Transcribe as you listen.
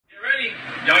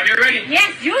Y'all get ready?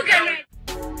 Yes, you get ready.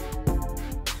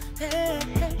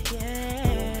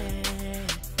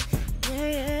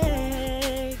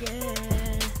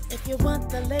 If you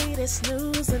want the latest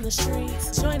news in the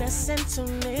streets, join us and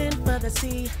tune in for the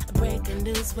tea. Breaking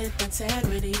news with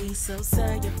integrity. So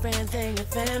tell your friends and your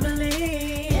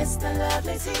family. It's the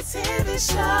Lovelyti TV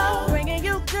show, bringing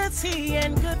you good tea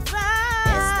and good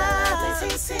vibes.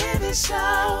 It's the Lovelyti TV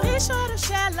show. Be sure to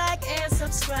share, like, and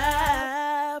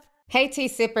subscribe. Hey tea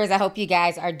sippers, I hope you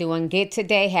guys are doing good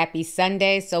today. Happy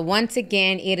Sunday. So once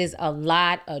again, it is a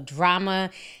lot of drama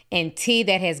and tea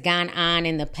that has gone on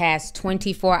in the past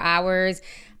 24 hours.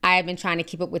 I've been trying to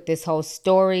keep up with this whole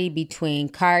story between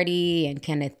Cardi and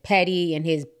Kenneth Petty and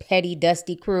his petty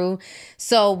dusty crew.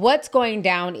 So what's going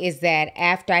down is that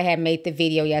after I had made the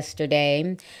video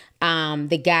yesterday,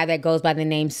 the guy that goes by the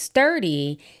name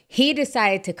Sturdy, he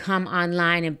decided to come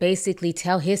online and basically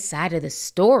tell his side of the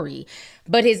story.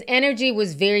 But his energy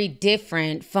was very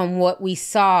different from what we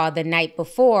saw the night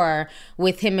before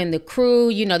with him and the crew.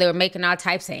 You know, they were making all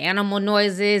types of animal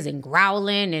noises and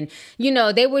growling and, you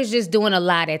know, they was just doing a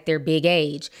lot at their big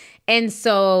age. And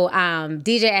so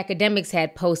DJ Academics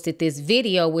had posted this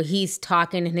video where he's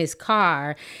talking in his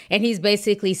car and he's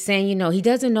basically saying, you know, he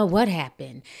doesn't know what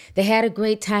happened. They had a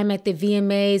great time at the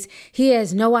VMAs. He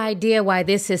has no idea why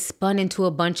this has spun into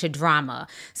a bunch of drama.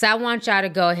 So I want y'all to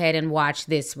go ahead and watch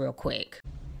this real quick.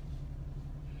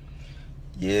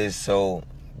 Yeah, so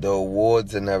the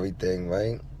awards and everything,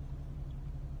 right?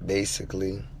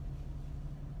 Basically.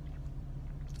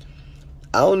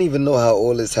 I don't even know how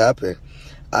all this happened.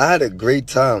 I had a great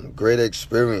time, great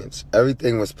experience.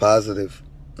 Everything was positive.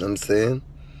 You know what I'm saying?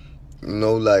 You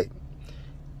know, like,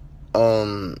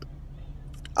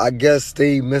 I guess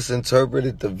they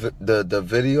misinterpreted the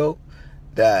video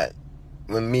that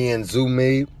when me and Zoo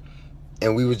made,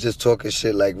 and we was just talking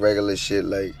shit like regular shit,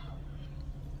 like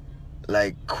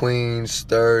Queen,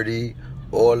 Sturdy,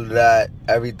 all of that,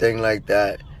 everything like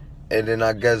that. And then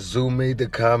I guess Zoo made the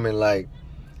comment like,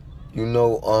 you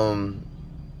know,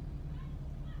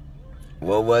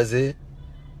 what was it?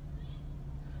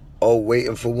 Oh,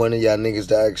 waiting for one of y'all niggas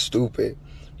to act stupid.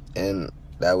 And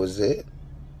that was it.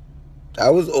 That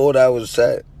was all that was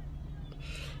said.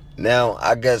 Now,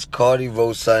 I guess Cardi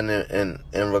wrote something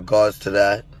in regards to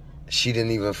that. She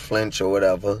didn't even flinch or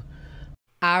whatever.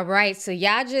 All right, so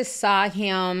y'all just saw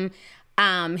him.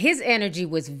 His energy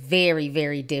was very,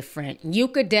 very different. You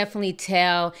could definitely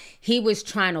tell he was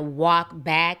trying to walk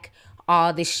back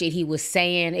all the shit he was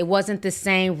saying. It wasn't the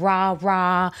same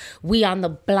rah, we on the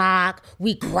block,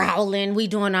 we growling, we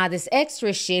doing all this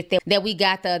extra shit that we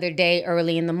got the other day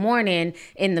early in the morning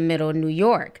in the middle of New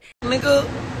York. Nigga,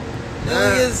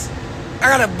 I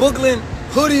got a Brooklyn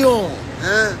hoodie on.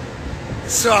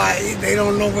 So they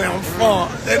don't know where I'm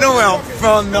from. They know where I'm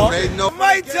from, though. I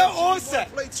might tell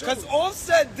Offset, because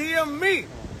Offset DM me.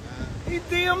 He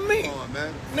DM me. On,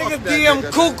 man. Nigga DM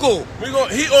Cuckoo.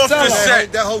 He off the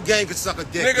set. That whole gang could suck a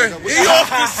dick. Nigga, he off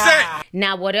the set.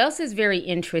 Now, what else is very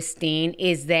interesting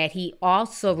is that he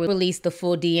also released the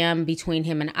full DM between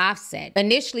him and Offset.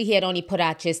 Initially, he had only put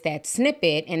out just that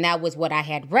snippet, and that was what I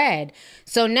had read.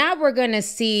 So now we're going to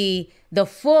see the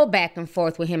full back and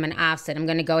forth with him and Offset. I'm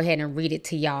going to go ahead and read it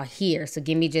to y'all here. So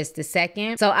give me just a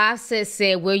second. So Offset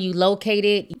said, where you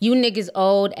located? You niggas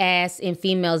old ass in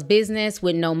females business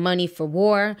with no money for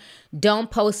war. Don't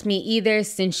post me either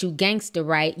since you gangster,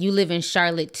 right? You live in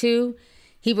Charlotte too?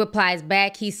 He replies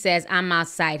back. He says, I'm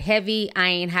outside heavy. I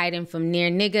ain't hiding from near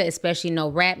nigga, especially no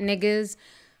rap niggas.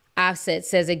 Offset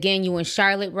says again, you in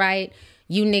Charlotte, right?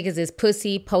 You niggas is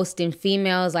pussy posting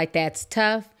females like that's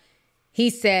tough. He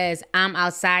says, I'm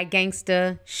outside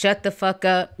gangsta. Shut the fuck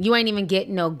up. You ain't even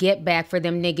getting no get back for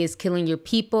them niggas killing your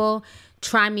people.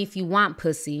 Try me if you want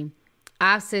pussy.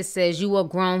 Offset says, you a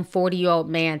grown 40-year-old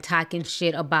man talking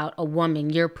shit about a woman,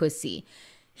 your pussy.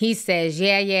 He says,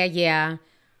 yeah.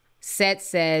 Set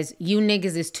says, you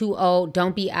niggas is too old.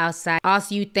 Don't be outside.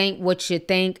 Also, you think what you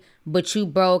think, but you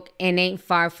broke and ain't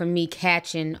far from me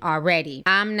catching already.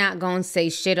 I'm not gonna say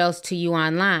shit else to you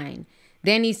online.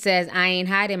 Then he says, I ain't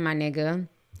hiding, my nigga.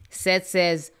 Set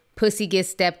says, pussy gets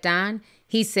stepped on.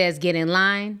 He says, get in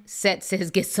line. Set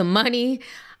says, get some money.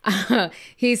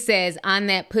 He says, on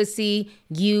that pussy,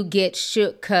 you get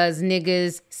shook cause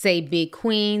niggas say big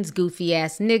queens, goofy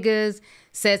ass niggas.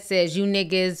 Set says, you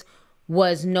niggas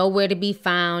was nowhere to be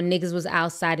found. Niggas was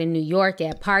outside in New York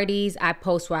at parties. I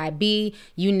post where I be.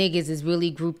 You niggas is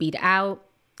really groupied out.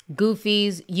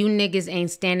 Goofies, you niggas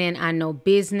ain't standing on no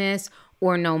business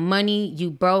or no money. You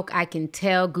broke, I can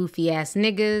tell, goofy ass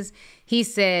niggas. He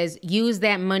says, use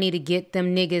that money to get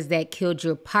them niggas that killed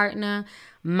your partner.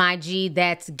 My G,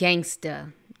 that's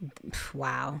gangsta.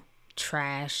 Wow.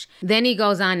 Trash. Then he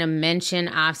goes on to mention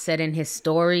Offset in his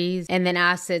stories. And then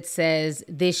Offset says,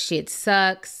 this shit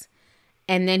sucks.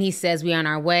 And then he says, we on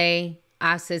our way.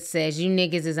 Offset says, you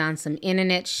niggas is on some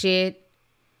internet shit.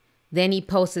 Then he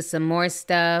posted some more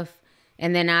stuff.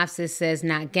 And then Offset says,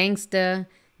 not gangsta.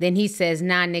 Then he says,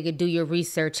 nah, nigga, do your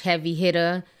research, heavy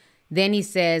hitter. Then he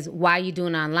says, why you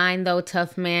doing online though,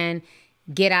 tough man?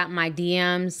 Get out my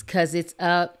DMs, cause it's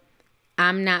up.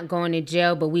 I'm not going to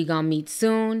jail, but we gonna meet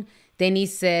soon. Then he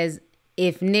says,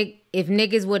 if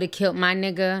niggas would have killed my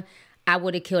nigga, I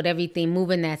would have killed everything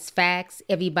moving. That's facts.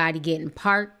 Everybody getting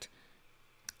parked.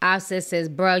 Offset says,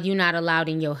 bro, you not allowed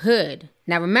in your hood.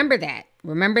 Now remember that.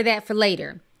 Remember that for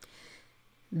later.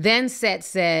 Then Set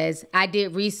says, I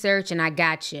did research and I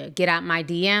got you. Get out my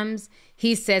DMs.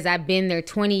 He says, I've been there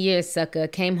 20 years, sucker.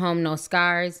 Came home, no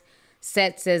scars.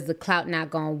 Set says, the clout not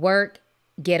gonna work.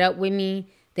 Get up with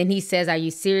me. Then he says, are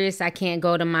you serious? I can't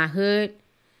go to my hood.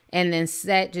 And then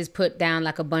Set just put down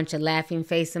like a bunch of laughing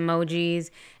face emojis.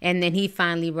 And then he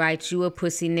finally writes, you a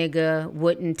pussy nigga,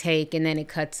 wouldn't take. And then it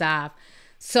cuts off.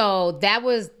 So that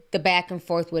was the back and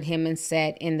forth with him and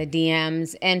Set in the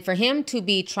DMs. And for him to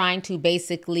be trying to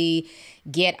basically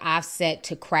get Offset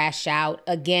to crash out.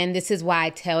 Again, this is why I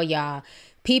tell y'all,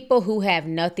 people who have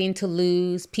nothing to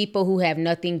lose, people who have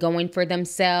nothing going for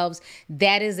themselves,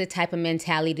 that is the type of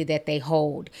mentality that they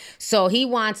hold. So he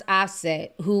wants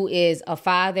Offset, who is a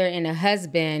father and a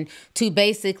husband, to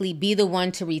basically be the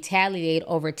one to retaliate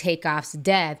over Takeoff's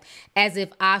death, as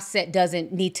if Offset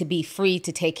doesn't need to be free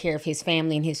to take care of his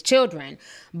family and his children.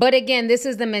 But again, this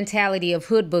is the mentality of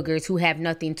hood boogers who have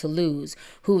nothing to lose,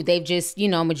 who they've just,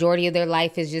 majority of their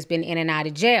life has just been in and out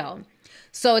of jail.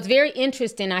 So it's very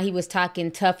interesting how he was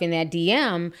talking tough in that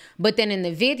DM, but then in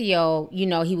the video,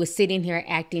 he was sitting here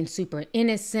acting super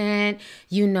innocent,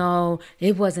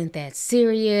 it wasn't that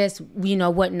serious,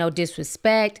 wasn't no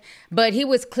disrespect, but he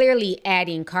was clearly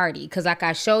adding Cardi, because like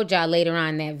I showed y'all later on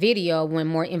in that video when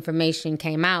more information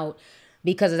came out,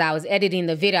 because as I was editing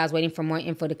the video, I was waiting for more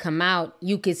info to come out.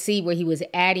 You could see where he was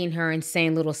adding her and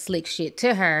saying little slick shit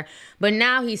to her. But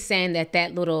now he's saying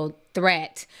that little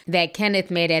threat that Kenneth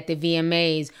made at the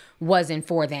VMAs wasn't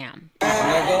for them.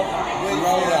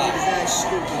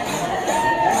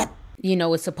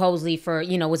 It's supposedly for,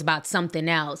 it's about something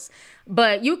else.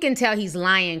 But you can tell he's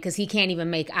lying because he can't even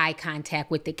make eye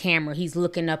contact with the camera. He's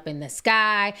looking up in the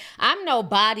sky. I'm no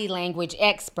body language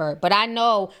expert, but I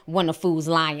know when a fool's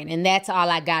lying. And that's all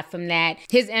I got from that.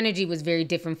 His energy was very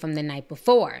different from the night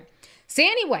before. So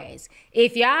anyways,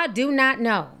 if y'all do not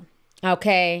know,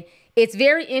 okay, it's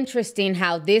very interesting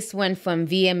how this went from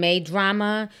VMA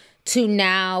drama to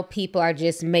now people are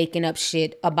just making up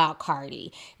shit about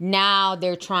Cardi. Now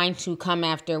they're trying to come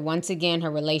after, once again, her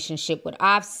relationship with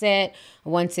Offset.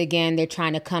 Once again, they're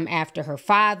trying to come after her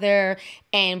father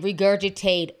and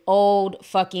regurgitate old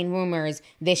fucking rumors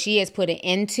that she has put an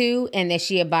end to and that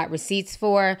she had bought receipts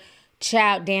for,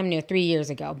 child, damn near 3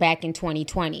 years ago, back in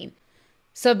 2020.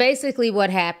 So basically what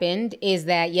happened is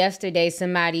that yesterday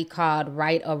somebody called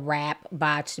Write a Rap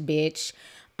Botched Bitch.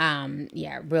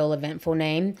 Real eventful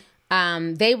name.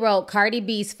 They wrote, Cardi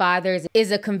B's father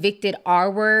is a convicted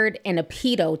R-word and a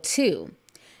pedo too.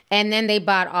 And then they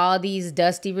bought all these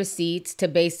dusty receipts to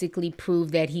basically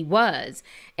prove that he was.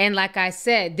 And like I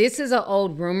said, this is an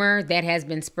old rumor that has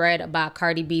been spread about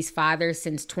Cardi B's father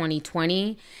since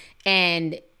 2020.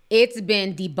 And it's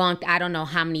been debunked I don't know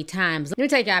how many times. Let me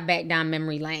take y'all back down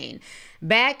memory lane.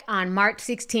 Back on March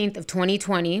 16th of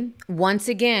 2020, once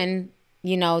again,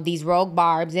 these rogue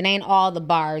barbs. It ain't all the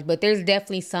barbs, but there's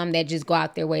definitely some that just go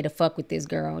out their way to fuck with this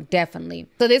girl. Definitely.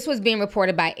 So this was being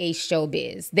reported by Ace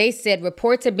Showbiz. They said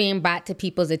reports are being brought to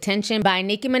people's attention by a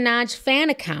Nicki Minaj fan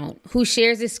account who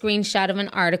shares a screenshot of an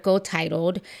article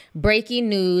titled, Breaking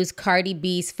News, Cardi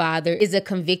B's father is a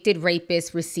convicted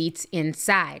rapist, receipts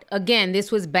inside. Again,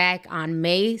 this was back on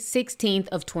May 16th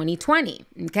of 2020.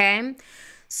 Okay.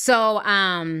 So,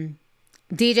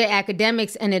 DJ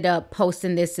Academics ended up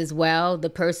posting this as well. The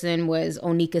person was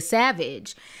Onika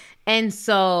Savage. And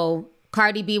so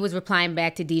Cardi B was replying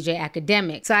back to DJ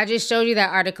Academics. So I just showed you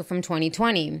that article from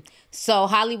 2020. So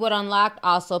Hollywood Unlocked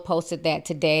also posted that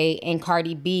today and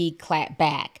Cardi B clapped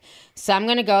back. So I'm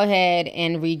going to go ahead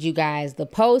and read you guys the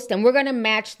post and we're going to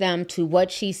match them to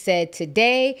what she said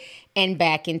today and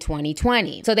back in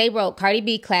 2020. So they wrote, Cardi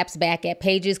B claps back at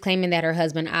pages claiming that her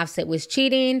husband Offset was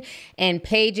cheating and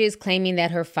pages claiming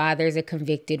that her father is a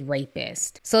convicted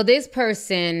rapist. So this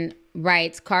person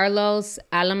writes, Carlos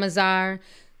Alamazar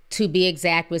to be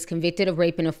exact, was convicted of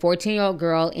raping a 14-year-old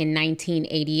girl in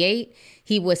 1988.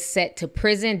 He was set to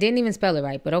prison. Didn't even spell it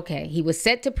right, but okay. He was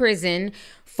set to prison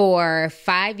for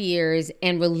 5 years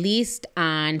and released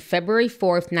on February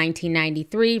 4th,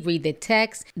 1993. Read the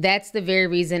text. That's the very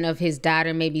reason of his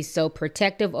daughter may be so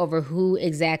protective over who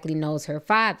exactly knows her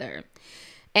father.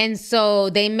 And so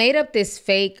they made up this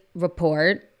fake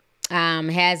report,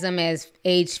 has him as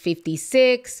age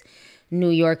 56, New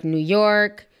York, New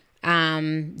York.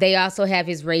 They also have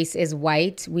his race as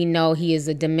white. We know he is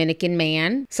a Dominican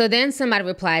man. So then somebody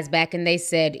replies back and they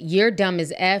said, "You're dumb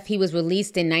as F. He was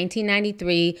released in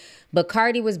 1993, but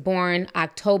Cardi was born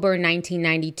October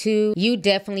 1992. You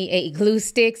definitely ate glue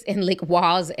sticks and licked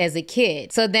walls as a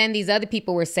kid." So then these other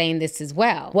people were saying this as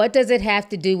well. What does it have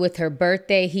to do with her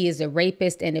birthday? He is a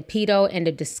rapist and a pedo. End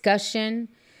of discussion.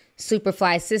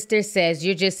 Superfly Sister says,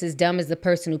 "You're just as dumb as the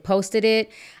person who posted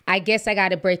it. I guess I got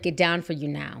to break it down for you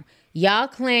now. Y'all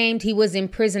claimed he was in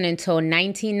prison until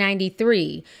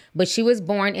 1993, but she was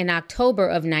born in October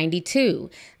of 92.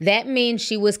 That means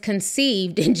she was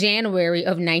conceived in January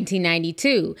of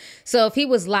 1992. So if he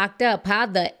was locked up, how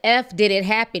the F did it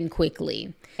happen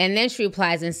quickly?" And then she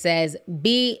replies and says,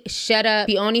 "B, shut up.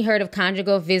 You only heard of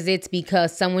conjugal visits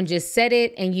because someone just said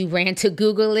it and you ran to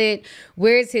Google it.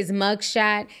 Where's his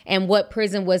mugshot and what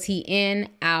prison was he in?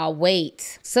 I'll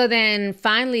wait." So then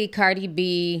finally Cardi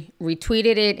B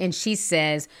retweeted it and she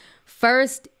says,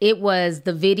 "First, it was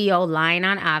the video lying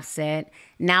on Offset.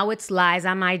 Now it's lies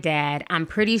on my dad. I'm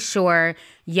pretty sure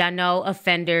y'all know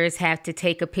offenders have to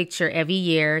take a picture every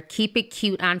year. Keep it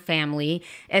cute on family,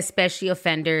 especially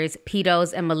offenders,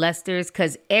 pedos, and molesters,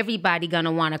 because everybody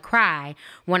gonna want to cry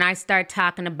when I start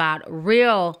talking about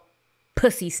real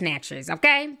pussy snatchers,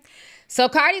 okay?" So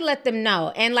Cardi let them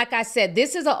know. And like I said,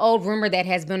 this is an old rumor that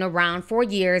has been around for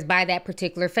years by that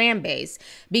particular fan base.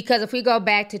 Because if we go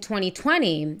back to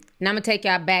 2020, and I'm going to take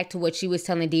y'all back to what she was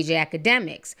telling DJ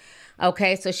Academics.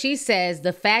 Okay, so she says,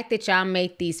 "The fact that y'all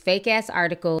make these fake ass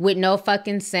articles with no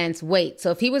fucking sense. Wait, so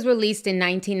if he was released in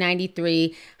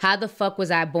 1993, how the fuck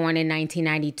was I born in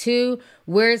 1992?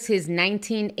 Where's his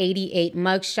 1988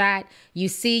 mugshot? You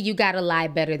see, you gotta lie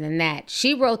better than that."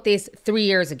 She wrote this 3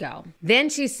 years ago. Then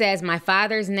she says, "My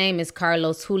father's name is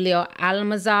Carlos Julio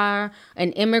Almazar,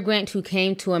 an immigrant who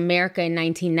came to America in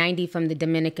 1990 from the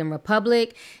Dominican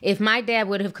Republic. If my dad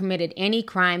would have committed any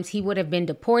crimes, he would have been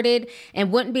deported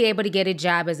and wouldn't be able to get a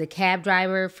job as a cab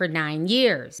driver for 9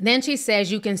 years. Then she says,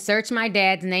 "You can search my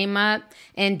dad's name up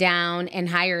and down and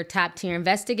hire a top-tier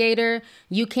investigator.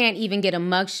 You can't even get a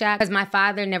mugshot because my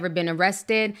father never been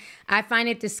arrested. I find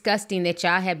it disgusting that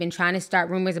y'all have been trying to start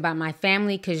rumors about my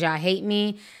family because y'all hate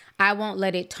me. I won't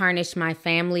let it tarnish my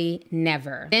family,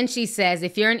 never." Then she says,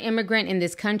 "If you're an immigrant in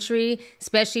this country,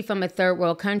 especially from a third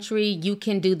world country, you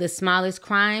can do the smallest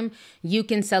crime. You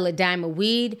can sell a dime of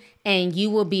weed and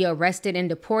you will be arrested and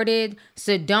deported.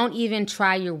 So don't even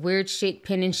try your weird shit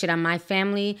pinning shit on my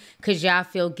family because y'all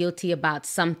feel guilty about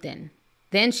something."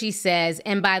 Then she says,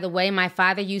 "And by the way, my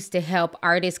father used to help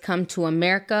artists come to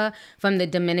America from the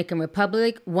Dominican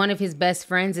Republic. One of his best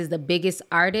friends is the biggest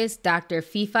artist, Dr.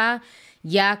 FIFA.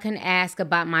 Y'all can ask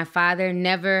about my father.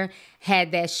 Never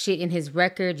had that shit in his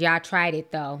record. Y'all tried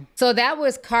it though." So that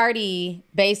was Cardi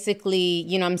basically,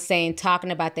 you know what I'm saying,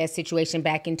 talking about that situation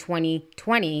back in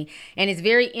 2020. And it's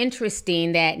very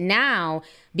interesting that now,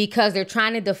 because they're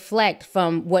trying to deflect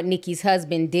from what Nicki's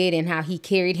husband did and how he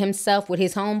carried himself with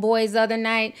his homeboys the other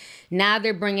night, now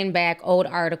they're bringing back old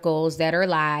articles that are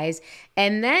lies.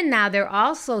 And then now they're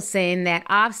also saying that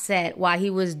Offset, while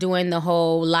he was doing the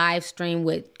whole live stream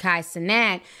with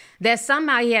Cenat, that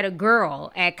somehow he had a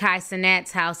girl at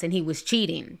Cenat's house and he was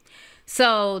cheating.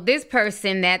 So this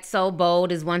person that's so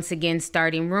bold is once again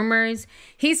starting rumors.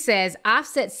 He says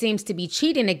Offset seems to be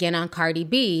cheating again on Cardi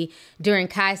B during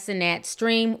Cenat's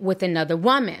stream with another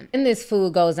woman. And this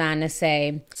fool goes on to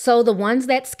say, "So the ones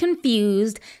that's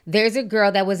confused, there's a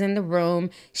girl that was in the room.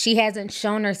 She hasn't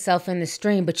shown herself in the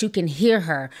stream, but you can hear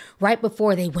her right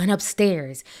before they went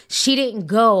upstairs. She didn't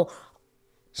go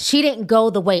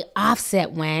the way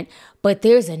Offset went, but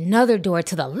there's another door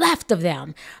to the left of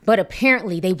them. But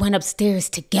apparently they went upstairs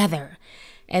together."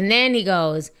 And then he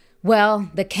goes, "Well,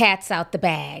 the cat's out the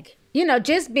bag." You know,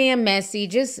 just being messy,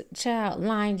 just, child,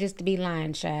 lying just to be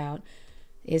lying, child,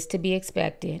 is to be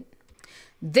expected.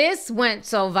 This went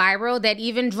so viral that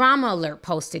even Drama Alert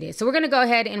posted it. So we're going to go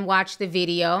ahead and watch the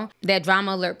video that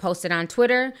Drama Alert posted on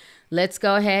Twitter. Let's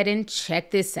go ahead and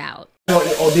check this out.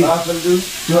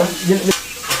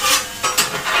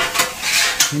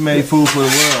 He made food for the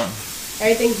world.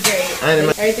 Everything's great.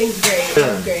 Everything's great.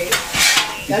 It's great.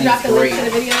 Y'all drop the link to the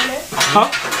video on it? Huh?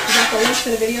 You drop the link to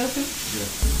the video too?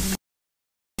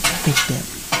 Fix that.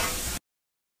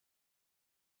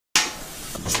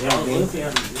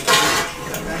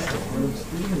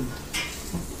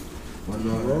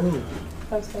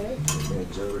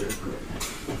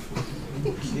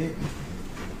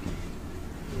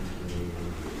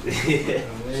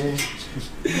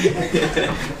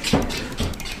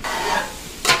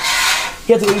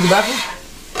 He had to use the bathroom?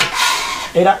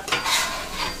 Hey, that.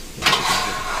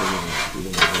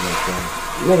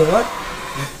 You ready, what?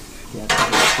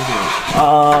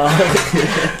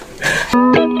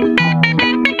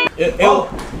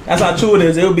 That's how true it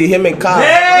is. It'll be him and Kyle.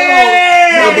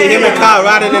 It'll be him and Kyle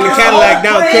riding in the Cadillac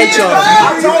down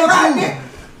Crenshaw.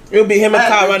 It'll be him and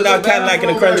Kyle riding down Cadillac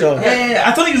in the Crenshaw. Yeah,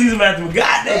 I told you he was using the bathroom.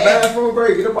 Goddamn. Bathroom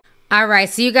break. All right,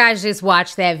 so you guys just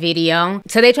watched that video.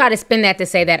 So they try to spin that to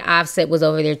say that Offset was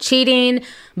over there cheating,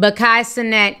 but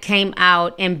Cenat came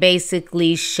out and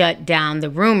basically shut down the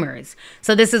rumors.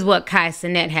 So this is what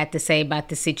Cenat had to say about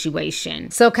the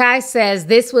situation. So Kai says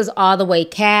this was all the way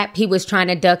cap. He was trying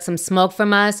to duck some smoke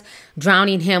from us,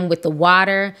 drowning him with the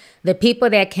water. The people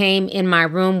that came in my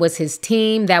room was his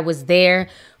team that was there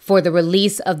for the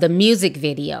release of the music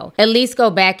video. At least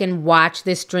go back and watch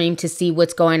this stream to see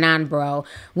what's going on, bro.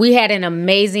 We had an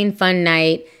amazing fun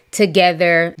night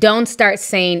together. Don't start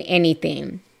saying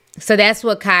anything. So that's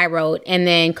what Kai wrote. And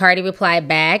then Cardi replied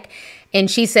back. And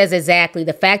she says exactly,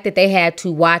 the fact that they had to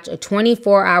watch a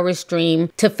 24-hour stream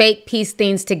to fake piece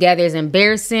things together is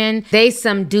embarrassing. They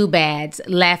some do-bads,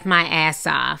 laugh my ass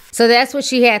off. So that's what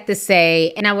she had to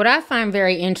say. And now what I find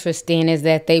very interesting is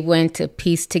that they went to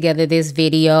piece together this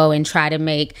video and try to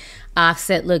make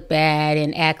Offset look bad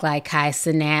and act like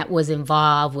Cenat was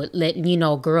involved with letting, you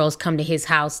know, girls come to his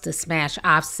house to smash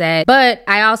Offset. But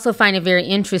I also find it very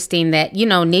interesting that, you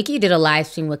know, Nicki did a live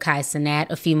stream with Cenat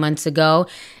a few months ago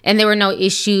and there were no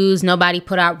issues. Nobody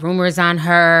put out rumors on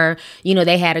her. You know,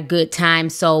 they had a good time.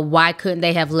 So why couldn't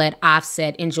they have let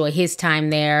Offset enjoy his time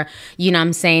there? You know what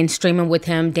I'm saying? Streaming with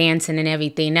him, dancing and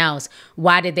everything else.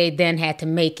 Why did they then have to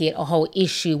make it a whole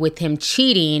issue with him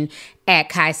cheating at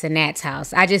Cenat's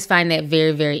house? I just find that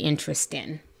very, very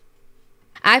interesting.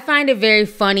 I find it very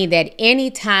funny that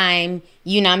anytime,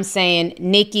 you know what I'm saying,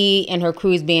 Nicki and her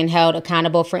crew is being held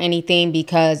accountable for anything,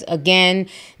 because again,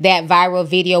 that viral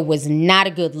video was not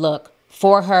a good look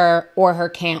for her or her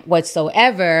camp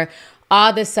whatsoever.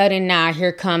 All of a sudden now,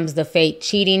 here comes the fake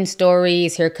cheating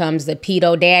stories. Here comes the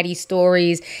pedo daddy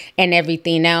stories and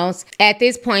everything else. At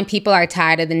this point, people are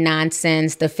tired of the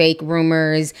nonsense, the fake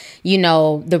rumors, you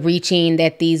know, the reaching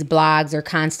that these blogs are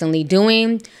constantly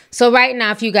doing. So right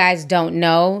now, if you guys don't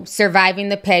know, Surviving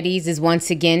the Petties is once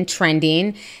again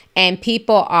trending and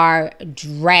people are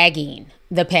dragging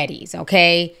the Petties,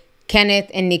 okay? Kenneth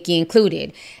and Nicki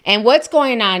included. And what's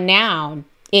going on now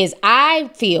is I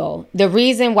feel the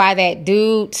reason why that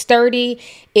dude Sturdy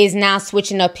is now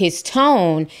switching up his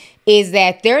tone is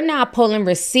that they're not pulling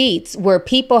receipts where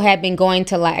people have been going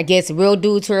to, like, I guess, real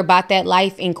dudes who are about that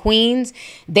life in Queens.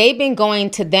 They've been going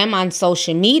to them on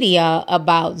social media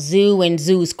about Zoo and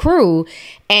Zoo's crew.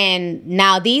 And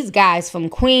now these guys from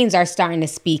Queens are starting to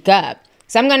speak up.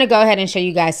 So I'm going to go ahead and show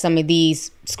you guys some of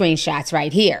these screenshots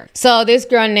right here. So this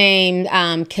girl named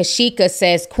Kashika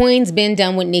says, Queen's been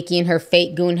done with Nicki and her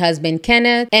fake goon husband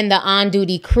Kenneth and the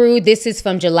on-duty crew. This is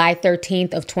from July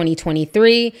 13th of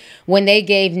 2023 when they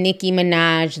gave Nicki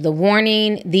Minaj the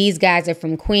warning. These guys are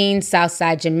from Queens,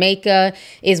 Southside Jamaica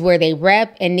is where they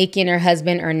rep, and Nicki and her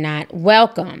husband are not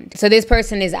welcomed. So this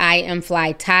person is I Am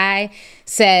Fly Ty,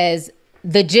 says,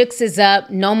 the jix is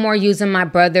up. No more using my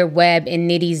brother Webb and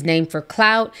Nitty's name for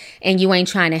clout, and you ain't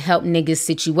trying to help niggas'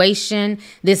 situation.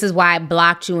 This is why I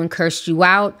blocked you and cursed you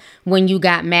out when you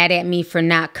got mad at me for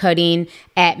not cutting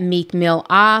at Meek Mill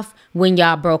off when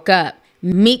y'all broke up.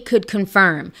 Meek could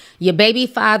confirm. Your baby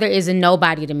father is a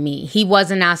nobody to me. He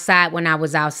wasn't outside when I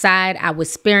was outside. I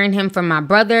was sparing him from my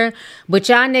brother, but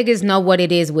y'all niggas know what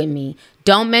it is with me.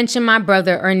 Don't mention my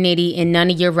brother or Nitty in none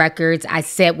of your records. I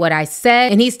said what I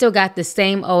said, and he still got the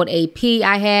same old AP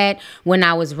I had when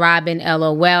I was robbing,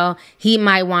 LOL. He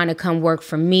might want to come work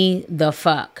for me, the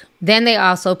fuck. Then they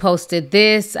also posted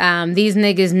this. These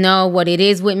niggas know what it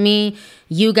is with me.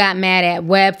 You got mad at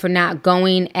Webb for not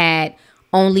going at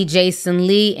Only Jason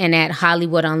Lee and at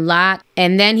Hollywood Unlocked.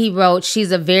 And then he wrote,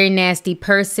 she's a very nasty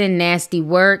person, nasty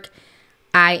work.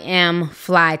 I Am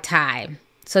Fly Ty.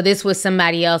 So this was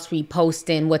somebody else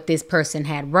reposting what this person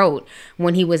had wrote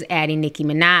when he was adding Nicki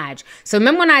Minaj. So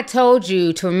remember when I told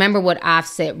you to remember what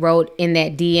Offset wrote in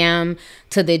that DM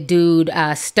to the dude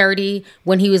Sturdy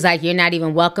when he was like, you're not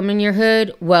even welcome in your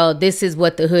hood? Well, this is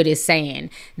what the hood is saying,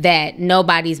 that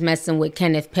nobody's messing with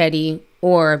Kenneth Petty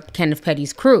or Kenneth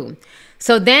Petty's crew.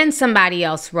 So then somebody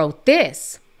else wrote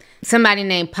this. somebody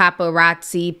named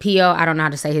Paparazzi, P.O. I don't know how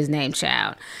to say his name,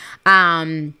 child.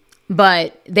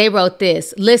 But they wrote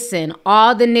this. Listen,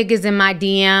 all the niggas in my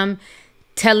DM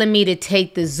telling me to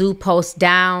take the zoo post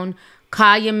down.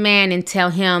 Call your man and tell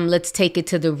him let's take it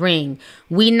to the ring.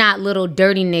 We not little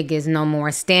dirty niggas no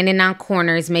more. Standing on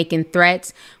corners making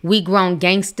threats. We grown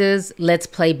gangsters. Let's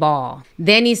play ball.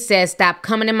 Then he says, stop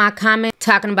coming in my comment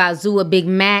talking about Zoo a Big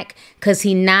Mac because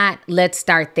he not. Let's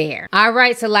start there. All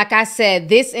right. So like I said,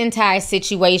 this entire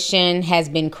situation has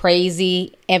been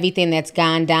crazy. Everything that's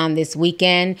gone down this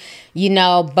weekend, you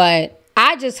know, but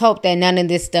I just hope that none of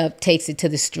this stuff takes it to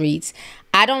the streets.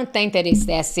 I don't think that it's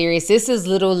that serious. This is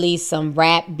literally some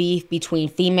rap beef between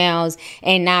females,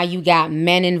 and now you got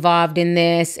men involved in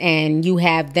this, and you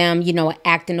have them, you know,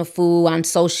 acting a fool on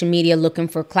social media looking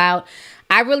for clout.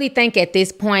 I really think at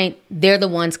this point, they're the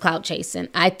ones clout chasing.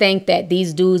 I think that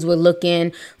these dudes were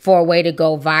looking for a way to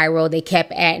go viral. They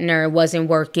kept atting her. It wasn't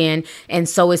working. And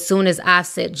so as soon as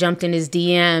Offset jumped in his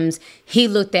DMs, he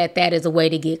looked at that as a way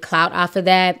to get clout off of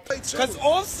that. Because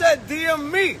Offset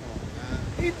DM me.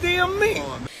 He DM me.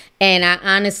 And I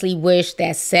honestly wish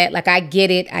that Set, like I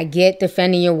get it. I get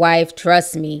defending your wife,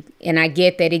 trust me. And I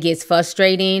get that it gets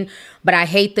frustrating. But I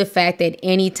hate the fact that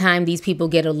anytime these people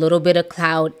get a little bit of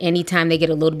clout, anytime they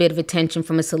get a little bit of attention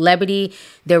from a celebrity,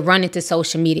 they're running to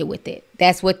social media with it.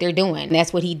 That's what they're doing.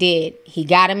 That's what he did. He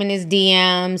got him in his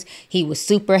DMs. He was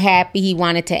super happy. He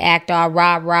wanted to act all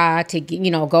rah-rah to,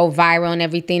 you know, go viral and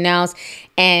everything else.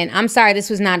 And I'm sorry, this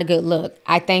was not a good look.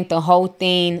 I think the whole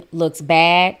thing looks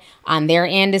bad on their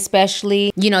end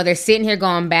especially. You know, they're sitting here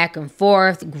going back and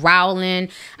forth, growling.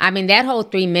 I mean, that whole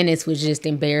 3 minutes was just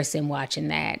embarrassing watching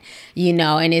that. You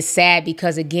know, and it's sad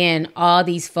because, again, all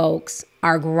these folks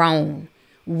are grown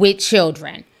with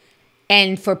children.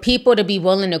 And for people to be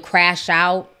willing to crash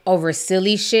out over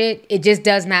silly shit, it just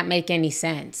does not make any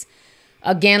sense.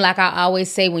 Again, like I always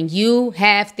say, when you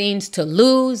have things to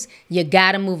lose, you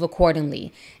got to move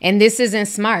accordingly. And this isn't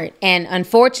smart. And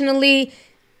unfortunately,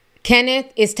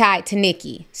 Kenneth is tied to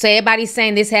Nikki. So everybody's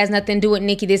saying this has nothing to do with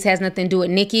Nikki. This has nothing to do with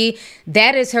Nikki.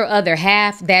 That is her other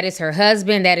half. That is her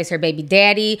husband. That is her baby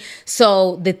daddy.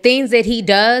 So the things that he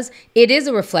does, it is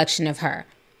a reflection of her.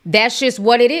 That's just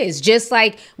what it is. Just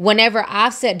like whenever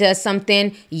Offset does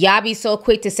something, y'all be so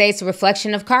quick to say it's a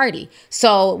reflection of Cardi.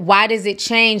 So why does it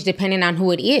change depending on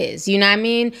who it is? You know what I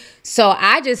mean? So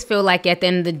I just feel like at the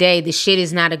end of the day, the shit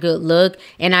is not a good look.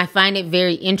 And I find it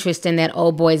very interesting that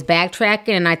old boy's backtracking.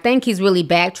 And I think he's really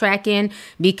backtracking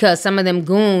because some of them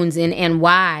goons in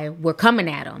NY were coming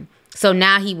at him. So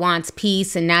now he wants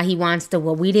peace, and now he wants to,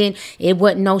 well, it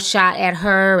wasn't no shot at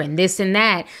her and this and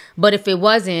that. But if it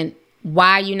wasn't,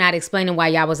 why are you not explaining why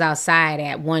y'all was outside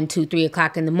at 1, 2, 3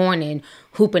 o'clock in the morning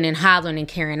hooping and hollering and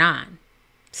carrying on?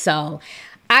 So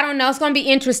I don't know. It's going to be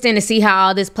interesting to see how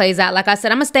all this plays out. Like I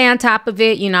said, I'm going to stay on top of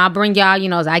it. You know, I'll bring y'all, you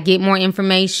know, as I get more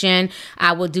information,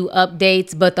 I will do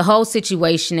updates. But the whole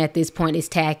situation at this point is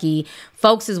tacky.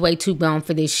 Folks is way too grown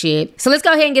for this shit. So let's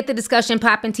go ahead and get the discussion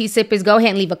popping. Tea sippers, go ahead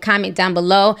and leave a comment down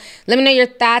below. Let me know your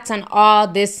thoughts on all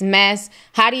this mess.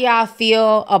 How do y'all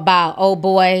feel about old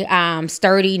boy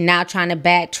Sturdy now trying to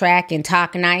backtrack and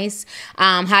talk nice?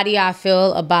 How do y'all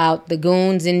feel about the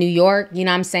goons in New York? You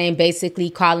know what I'm saying? Basically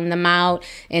calling them out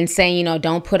and saying, you know,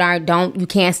 you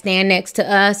can't stand next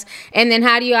to us. And then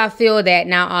how do y'all feel that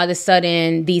now all of a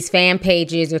sudden these fan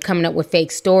pages are coming up with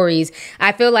fake stories?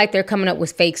 I feel like they're coming up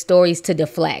with fake stories to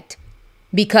deflect,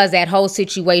 because that whole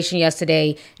situation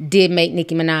yesterday did make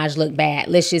Nicki Minaj look bad.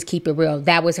 Let's just keep it real.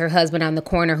 That was her husband on the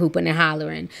corner hooping and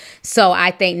hollering. So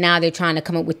I think now they're trying to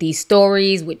come up with these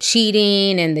stories with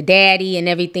cheating and the daddy and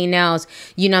everything else,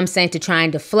 you know what I'm saying, to try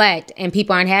and deflect, and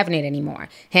people aren't having it anymore.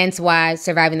 Hence why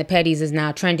Surviving the Petties is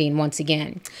now trending once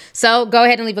again. So go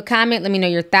ahead and leave a comment. Let me know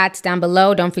your thoughts down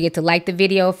below. Don't forget to like the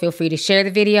video. Feel free to share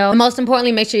the video. And most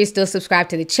importantly, make sure you're still subscribed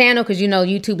to the channel, because you know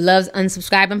YouTube loves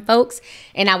unsubscribing folks.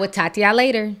 And I will talk to y'all later.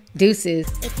 Deuces.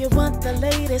 If you want the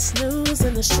latest news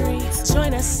in the streets,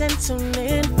 join us and tune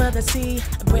in for the tea.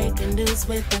 Breaking news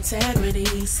with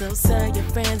integrity. So tell your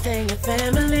friends and your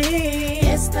family.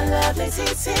 It's the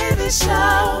Lovelyti TV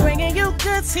show, bringing you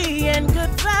good tea and good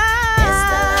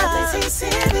vibes. It's the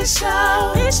Lovelyti TV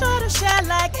show. Be sure to share,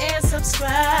 like, and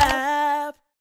subscribe.